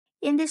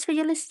In this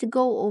video, let's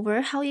go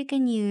over how you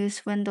can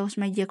use Windows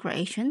Media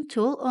Creation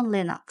tool on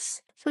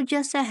Linux. So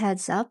just a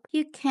heads up,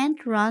 you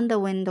can't run the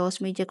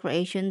Windows Media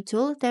Creation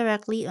tool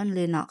directly on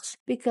Linux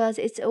because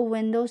it's a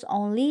Windows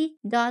only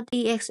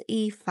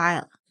 .exe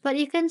file. But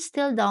you can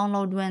still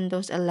download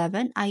Windows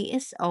 11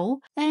 ISO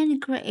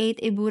and create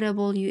a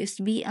bootable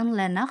USB on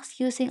Linux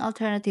using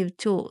alternative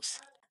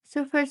tools.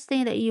 So first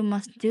thing that you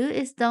must do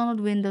is download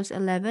Windows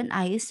 11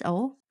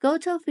 ISO. Go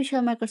to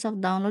official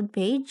Microsoft download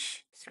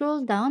page.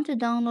 Scroll down to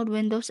download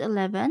Windows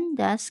 11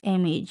 Desk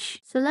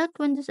Image. Select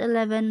Windows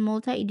 11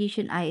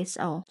 Multi-Edition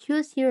ISO.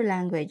 Choose your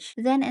language.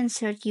 Then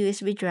insert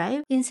USB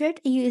drive. Insert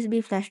a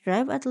USB flash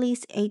drive at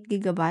least 8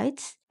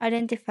 gigabytes.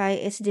 Identify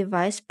its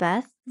device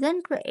path.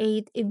 Then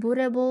create a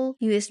bootable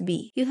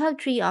USB. You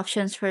have three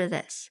options for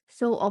this.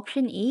 So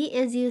option E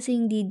is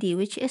using DD,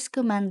 which is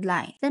command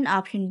line. Then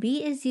option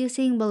B is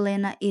using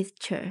Balena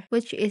Etcher,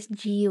 which is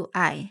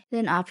GUI.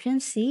 Then option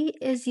C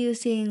is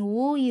using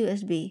Woo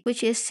USB,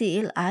 which is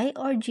CLI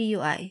or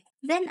GUI.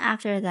 Then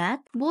after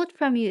that, boot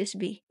from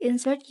USB.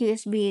 Insert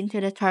USB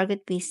into the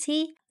target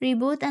PC,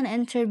 reboot and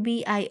enter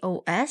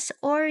BIOS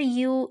or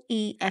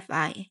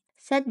UEFI.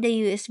 Set the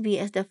USB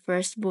as the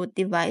first boot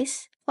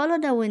device. Follow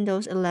the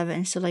Windows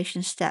 11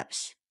 installation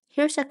steps.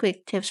 Here's a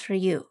quick tips for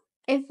you.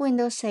 If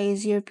Windows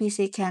says your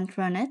PC can't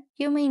run it,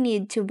 you may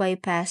need to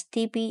bypass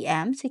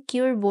TPM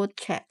secure boot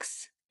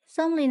checks.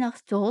 Some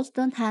Linux tools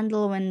don't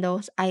handle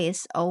Windows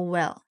ISO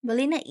well.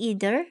 Balena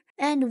Ether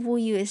and Woo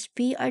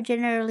USB are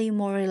generally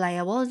more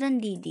reliable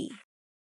than DD.